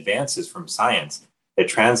progress and advances from science that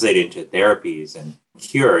translate into therapies and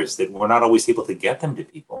cures, that we're not always able to get them to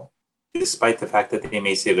people, despite the fact that they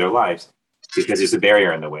may save their lives, because there's a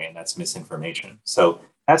barrier in the way, and that's misinformation. So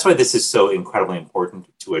that's why this is so incredibly important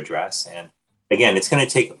to address. And again, it's going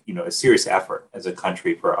to take a serious effort as a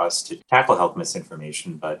country for us to tackle health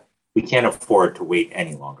misinformation, but we can't afford to wait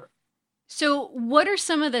any longer. So what are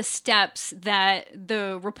some of the steps that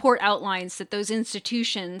the report outlines that those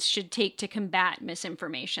institutions should take to combat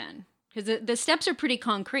misinformation? Because the steps are pretty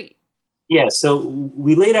concrete. Yeah, so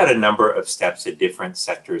we laid out a number of steps that different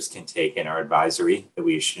sectors can take in our advisory that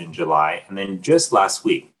we issued in July. And then just last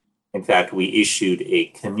week, in fact, we issued a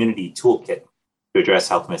community toolkit to address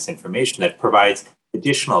health misinformation that provides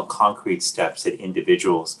additional concrete steps that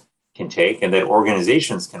individuals can take and that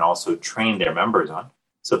organizations can also train their members on,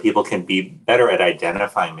 so people can be better at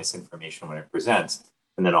identifying misinformation when it presents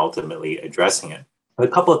and then ultimately addressing it. And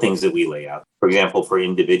a couple of things that we lay out, for example, for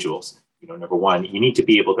individuals, number one, you need to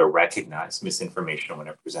be able to recognize misinformation when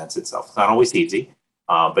it presents itself. It's not always easy,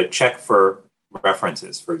 but check for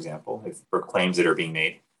references, for example, for claims that are being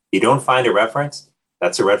made. If you don't find a reference,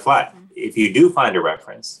 that's a red flag. If you do find a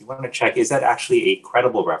reference, you want to check, is that actually a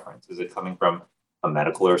credible reference? Is it coming from a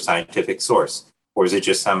medical or scientific source? Or is it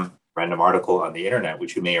just some random article on the internet,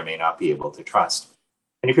 which you may or may not be able to trust?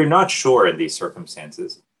 And if you're not sure in these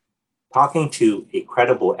circumstances, talking to a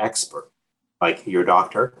credible expert, like your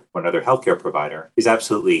doctor or another healthcare provider, is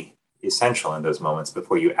absolutely essential in those moments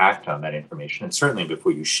before you act on that information, and certainly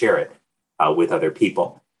before you share it with other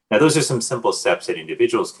people. Now, those are some simple steps that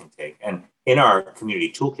individuals can take. And in our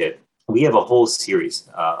community toolkit, we have a whole series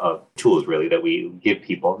of tools, really, that we give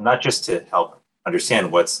people, not just to help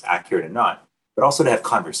understand what's accurate and not, but also to have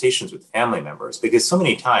conversations with family members. Because so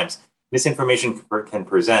many times, misinformation can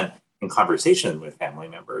present in conversation with family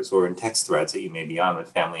members or in text threads that you may be on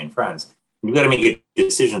with family and friends. You've got to make a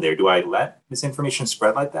decision there. Do I let misinformation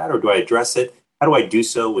spread like that, or do I address it? How do I do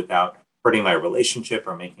so without hurting my relationship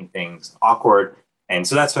or making things awkward? And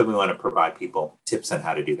so that's why we want to provide people tips on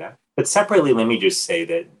how to do that. But separately, let me just say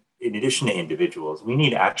that in addition to individuals, we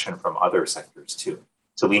need action from other sectors too.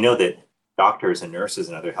 So we know that doctors and nurses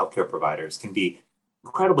and other healthcare providers can be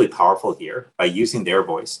incredibly powerful here by using their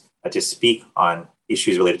voice to speak on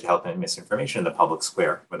issues related to health and misinformation in the public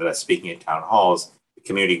square, whether that's speaking at town halls,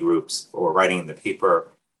 community groups, or writing in the paper,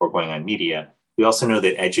 or going on media. We also know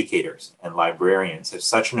that educators and librarians have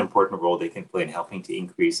such an important role they can play in helping to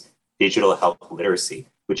increase digital health literacy,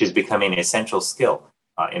 which is becoming an essential skill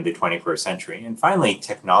in the 21st century. And finally,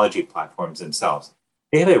 technology platforms themselves.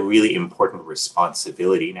 They have a really important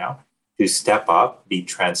responsibility now to step up, be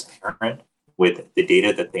transparent with the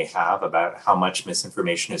data that they have about how much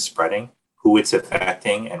misinformation is spreading, who it's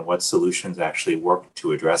affecting, and what solutions actually work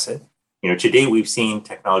to address it. Today we've seen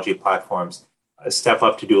technology platforms step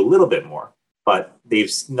up to do a little bit more, but they're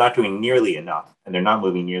not doing nearly enough, and they're not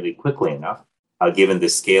moving nearly quickly enough, given the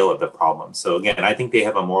scale of the problem. So again, I think they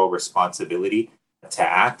have a moral responsibility to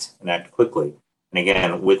act and act quickly. And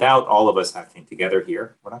again, without all of us acting together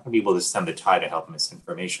here, we're not going to be able to stem the tide of health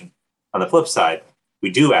misinformation. On the flip side,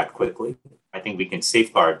 we do act quickly. I think we can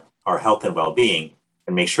safeguard our health and well-being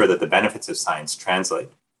and make sure that the benefits of science translate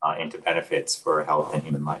into benefits for health and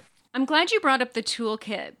human life. I'm glad you brought up the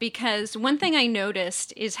toolkit, because one thing I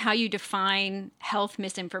noticed is how you define health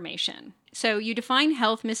misinformation. So you define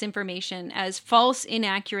health misinformation as false,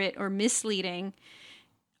 inaccurate, or misleading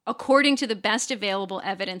according to the best available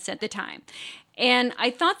evidence at the time. And I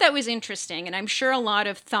thought that was interesting, and I'm sure a lot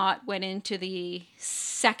of thought went into the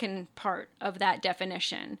second part of that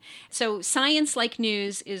definition. So science, like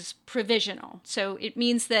news, is provisional. So it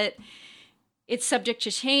means that it's subject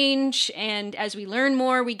to change, and as we learn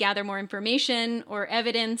more, we gather more information or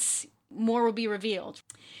evidence, more will be revealed.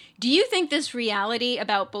 Do you think this reality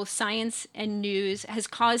about both science and news has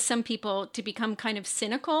caused some people to become kind of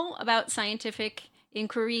cynical about scientific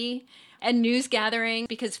inquiry and news gathering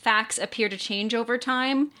because facts appear to change over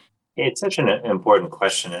time? It's such an important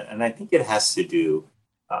question, and I think it has to do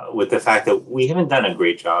with the fact that we haven't done a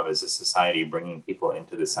great job as a society bringing people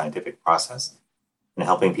into the scientific process and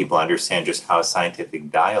helping people understand just how scientific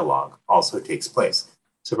dialogue also takes place.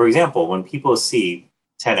 So, for example, when people see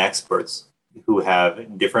 10 experts who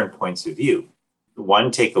have different points of view, one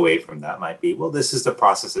takeaway from that might be, well, this is the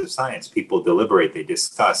process of science. People deliberate, they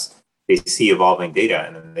discuss, they see evolving data,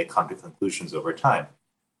 and then they come to conclusions over time.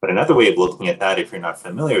 But another way of looking at that, if you're not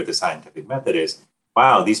familiar with the scientific method, is,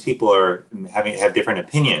 wow, these people have different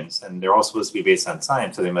opinions, and they're all supposed to be based on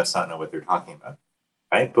science, so they must not know what they're talking about.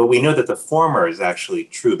 Right? But we know that the former is actually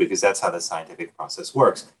true because that's how the scientific process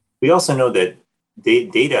works. We also know that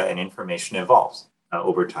data and information evolves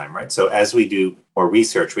over time, right? So as we do more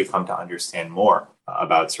research, we come to understand more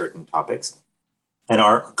about certain topics. And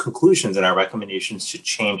our conclusions and our recommendations should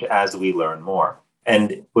change as we learn more.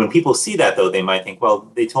 And when people see that, though, they might think,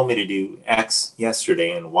 well, they told me to do X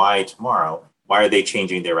yesterday and Y tomorrow. Why are they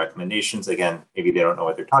changing their recommendations? Again, maybe they don't know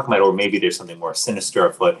what they're talking about, or maybe there's something more sinister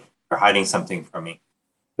afoot. They're hiding something from me.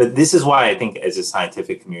 But this is why I think as a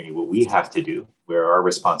scientific community, what we have to do, where our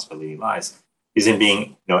responsibility lies, is in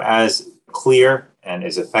being as clear and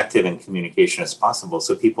as effective in communication as possible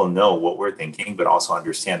so people know what we're thinking, but also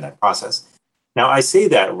understand that process. Now, I say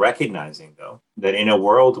that recognizing, though, that in a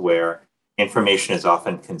world where information is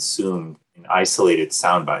often consumed in isolated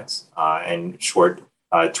sound bites and short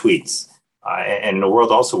tweets, And in a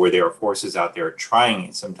world also where there are forces out there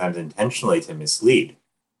trying sometimes intentionally to mislead,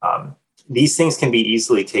 these things can be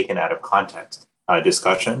easily taken out of context,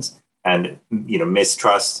 discussions, and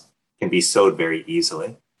mistrust can be sowed very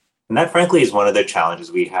easily. And that, frankly, is one of the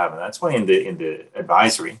challenges we have. And that's why in the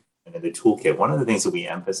advisory and in the toolkit, one of the things that we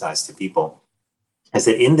emphasize to people is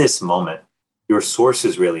that in this moment, your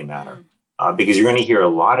sources really matter. Because you're going to hear a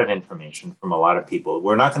lot of information from a lot of people.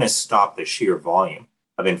 We're not going to stop the sheer volume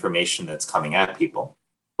of information that's coming at people.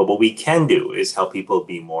 But what we can do is help people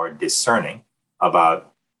be more discerning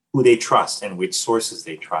about who they trust and which sources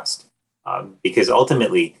they trust. Because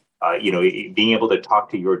ultimately, being able to talk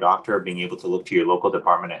to your doctor, being able to look to your local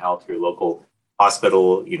Department of Health, your local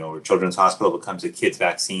hospital, or Children's Hospital when it comes to kids'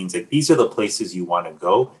 vaccines, like these are the places you want to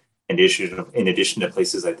go in addition to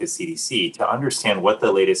places like the CDC to understand what the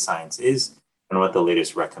latest science is and what the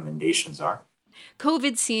latest recommendations are.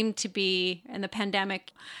 COVID seemed to be, and the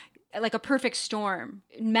pandemic, like a perfect storm.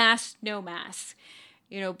 Mask, no mask.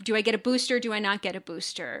 Do I get a booster? Do I not get a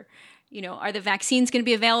booster? Are the vaccines going to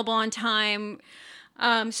be available on time?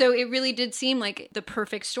 So it really did seem like the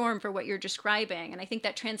perfect storm for what you're describing. And I think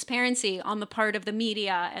that transparency on the part of the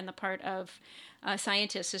media and the part of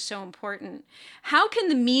scientists is so important. How can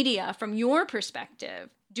the media, from your perspective,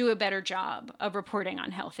 do a better job of reporting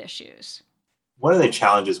on health issues? One of the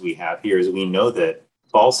challenges we have here is we know that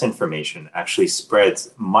false information actually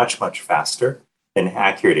spreads much, much faster than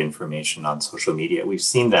accurate information on social media. We've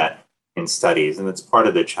seen that in studies, and that's part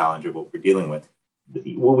of the challenge of what we're dealing with.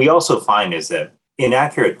 What we also find is that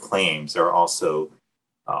inaccurate claims are also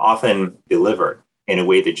often delivered in a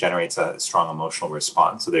way that generates a strong emotional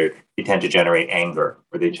response. So they tend to generate anger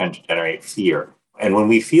or they tend to generate fear. And when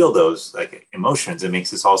we feel those emotions, it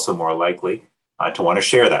makes us also more likely to want to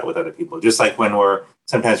share that with other people. Just like when we're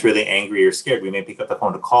sometimes really angry or scared, we may pick up the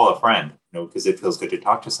phone to call a friend, because it feels good to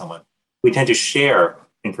talk to someone. We tend to share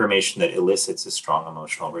information that elicits a strong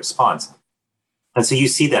emotional response. And so you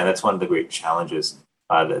see that. That's one of the great challenges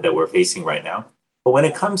that we're facing right now. But when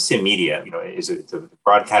it comes to media, it's a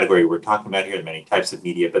broad category we're talking about here, many types of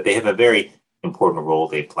media, but they have a very important role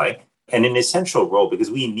they play, and an essential role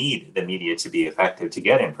because we need the media to be effective to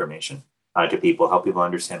get information to people, help people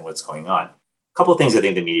understand what's going on. A couple of things I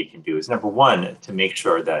think the media can do is, number one, to make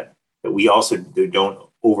sure that we also don't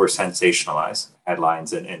over-sensationalize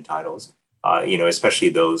headlines and titles, especially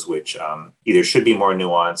those which either should be more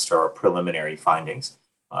nuanced or preliminary findings.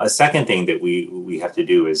 A second thing that we have to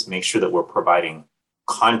do is make sure that we're providing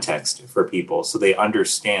context for people so they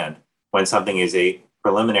understand when something is a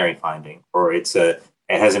preliminary finding or it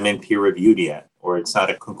hasn't been peer reviewed yet, or it's not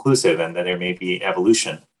a conclusive and that there may be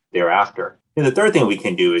evolution thereafter. And the third thing we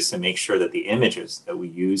can do is to make sure that the images that we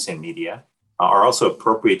use in media are also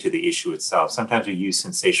appropriate to the issue itself. Sometimes we use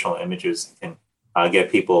sensational images that can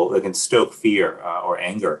get people, that can stoke fear or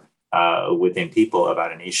anger within people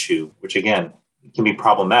about an issue, which again, can be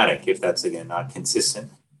problematic if that's, again, not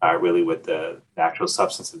consistent really with the actual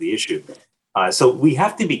substance of the issue. So we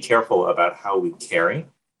have to be careful about how we carry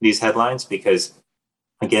these headlines because,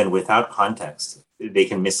 again, without context, they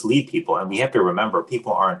can mislead people. And we have to remember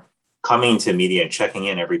people aren't coming to media and checking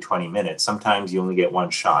in every 20 minutes. Sometimes you only get one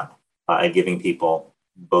shot at giving people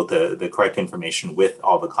both the correct information with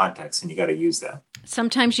all the context, and you got to use that.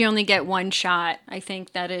 Sometimes you only get one shot. I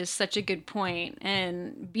think that is such a good point.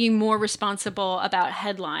 And being more responsible about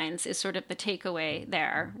headlines is sort of the takeaway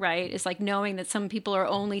there, right? It's like knowing that some people are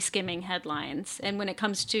only skimming headlines. And when it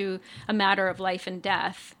comes to a matter of life and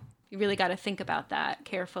death, you really got to think about that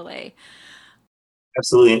carefully.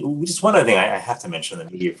 Absolutely. And just one other thing I have to mention on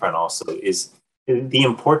the media front also is the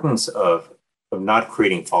importance of not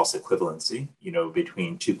creating false equivalency,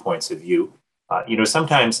 between 2 points of view.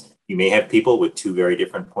 Sometimes you may have people with two very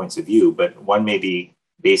different points of view, but one may be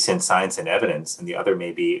based in science and evidence, and the other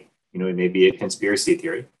may be, it may be a conspiracy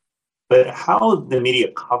theory. But how the media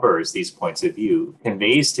covers these points of view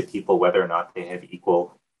conveys to people whether or not they have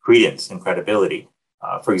equal credence and credibility.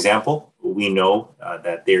 For example, we know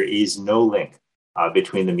that there is no link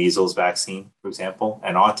between the measles vaccine, for example,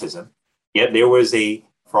 and autism. Yet there was a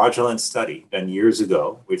fraudulent study done years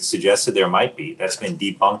ago, which suggested there might be. That's been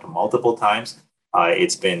debunked multiple times.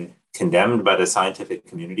 It's been condemned by the scientific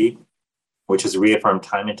community, which has reaffirmed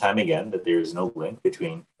time and time again that there is no link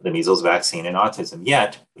between the measles vaccine and autism.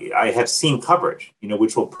 Yet, I have seen coverage,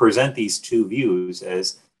 which will present these two views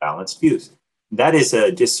as balanced views. That is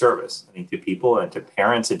a disservice, I think, to people and to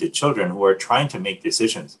parents and to children who are trying to make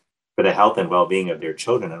decisions for the health and well-being of their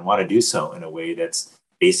children and want to do so in a way that's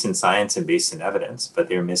based in science and based in evidence, but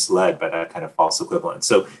they're misled by that kind of false equivalence.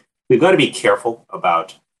 So we've got to be careful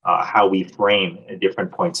about how we frame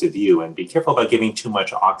different points of view and be careful about giving too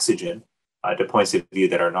much oxygen to points of view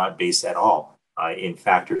that are not based at all in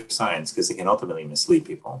fact or science, because it can ultimately mislead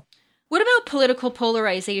people. What about political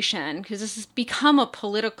polarization? Because this has become a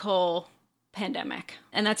political pandemic,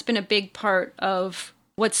 and that's been a big part of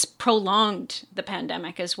what's prolonged the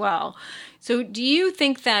pandemic as well. So do you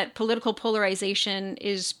think that political polarization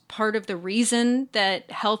is part of the reason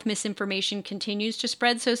that health misinformation continues to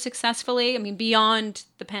spread so successfully? I mean, beyond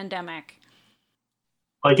the pandemic.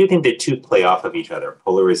 Well, I do think the two play off of each other,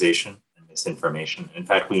 polarization and misinformation. In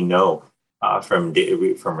fact, we know from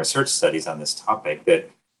research studies on this topic that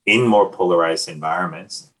in more polarized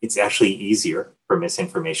environments, it's actually easier for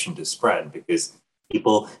misinformation to spread because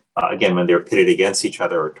people, again, when they're pitted against each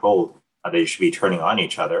other or told they should be turning on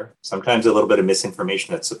each other, sometimes a little bit of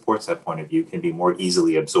misinformation that supports that point of view can be more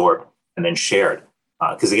easily absorbed and then shared.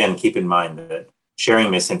 Because again, keep in mind that sharing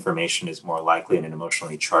misinformation is more likely in an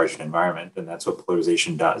emotionally charged environment, and that's what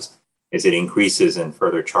polarization does, is it increases and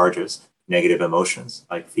further charges negative emotions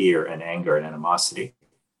like fear and anger and animosity.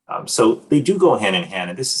 So they do go hand in hand,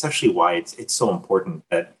 and this is actually why it's so important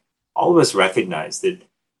that all of us recognize that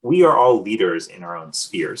we are all leaders in our own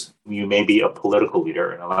spheres. You may be a political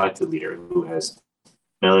leader, an elected leader who has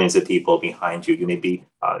millions of people behind you. You may be,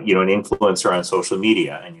 an influencer on social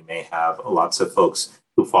media, and you may have lots of folks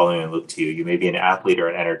who follow you and look to you. You may be an athlete or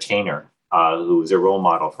an entertainer who is a role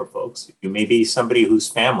model for folks. You may be somebody whose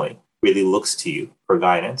family really looks to you for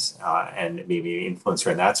guidance and maybe an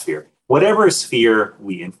influencer in that sphere. Whatever sphere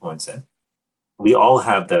we influence in, we all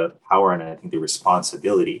have the power and I think the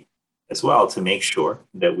responsibility as well to make sure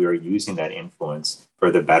that we are using that influence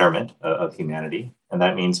for the betterment of humanity. And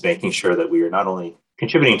that means making sure that we are not only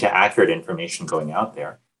contributing to accurate information going out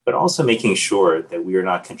there, but also making sure that we are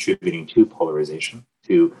not contributing to polarization,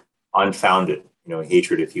 to unfounded,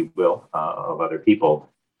 hatred, if you will, of other people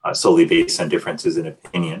solely based on differences in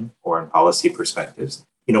opinion or in policy perspectives.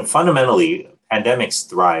 Fundamentally, pandemics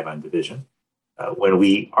thrive on division. When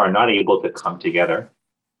we are not able to come together,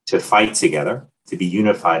 to fight together, to be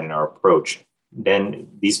unified in our approach, then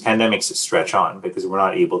these pandemics stretch on because we're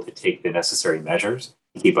not able to take the necessary measures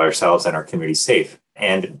to keep ourselves and our community safe.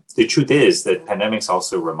 And the truth is that pandemics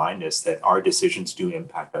also remind us that our decisions do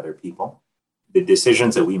impact other people. The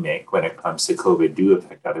decisions that we make when it comes to COVID do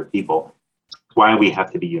affect other people. It's why we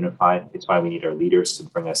have to be unified. It's why we need our leaders to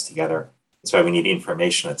bring us together. It's why we need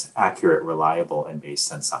information that's accurate, reliable, and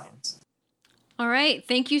based on science. All right.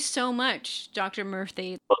 Thank you so much, Dr.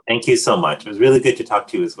 Murthy. Well, thank you so much. It was really good to talk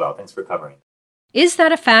to you as well. Thanks for covering. Is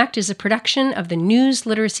That a Fact is a production of the News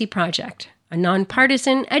Literacy Project, a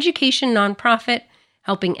nonpartisan education nonprofit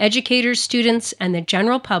helping educators, students, and the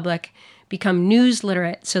general public become news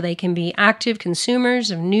literate so they can be active consumers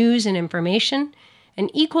of news and information and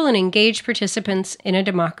equal and engaged participants in a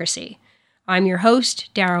democracy. I'm your host,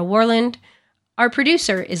 Dara Warland. Our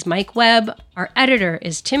producer is Mike Webb, our editor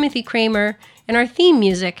is Timothy Kramer, and our theme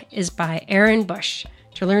music is by Aaron Bush.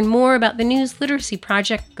 To learn more about the News Literacy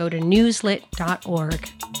Project, go to newslit.org.